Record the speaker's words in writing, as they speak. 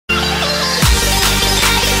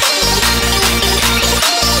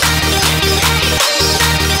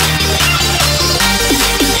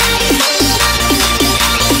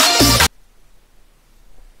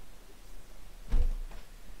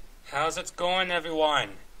it going, everyone?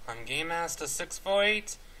 I'm Game Master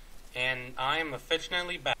 648, and I'm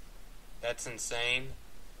officially back. That's insane.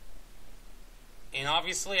 And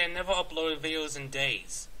obviously, I never uploaded videos in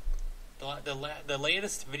days. The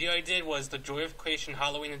latest video I did was the Joy of Creation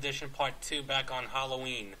Halloween Edition Part 2 back on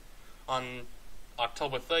Halloween, on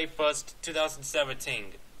October 31st, 2017.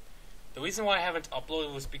 The reason why I haven't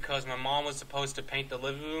uploaded was because my mom was supposed to paint the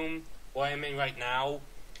living room where I'm in right now.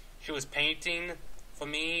 She was painting for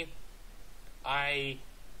me. I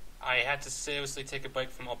had to seriously take a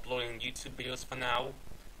break from uploading YouTube videos for now.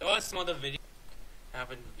 There are some other videos I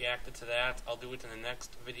haven't reacted to that. I'll do it in the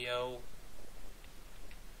next video.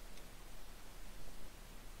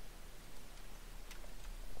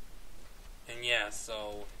 And yeah,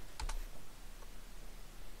 so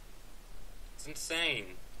it's insane.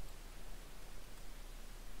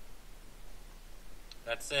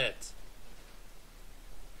 That's it.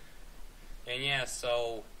 And yeah,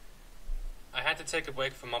 so I had to take a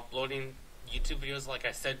break from uploading YouTube videos like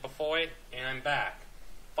I said before it, and I'm back.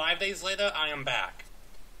 5 days later, I am back.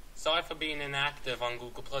 Sorry for being inactive on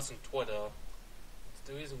Google Plus and Twitter. It's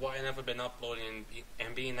the reason why I've never been uploading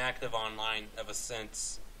and being active online ever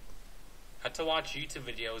since. Had to watch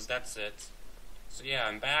YouTube videos, that's it. So yeah,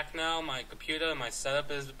 I'm back now. My computer, my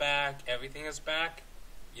setup is back. Everything is back.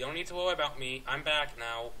 You don't need to worry about me. I'm back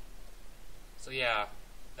now. So yeah,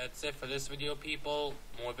 that's it for this video, people.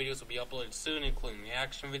 More videos will be uploaded soon, including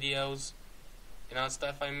reaction videos and other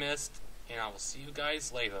stuff I missed. And I will see you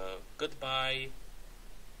guys later. Goodbye.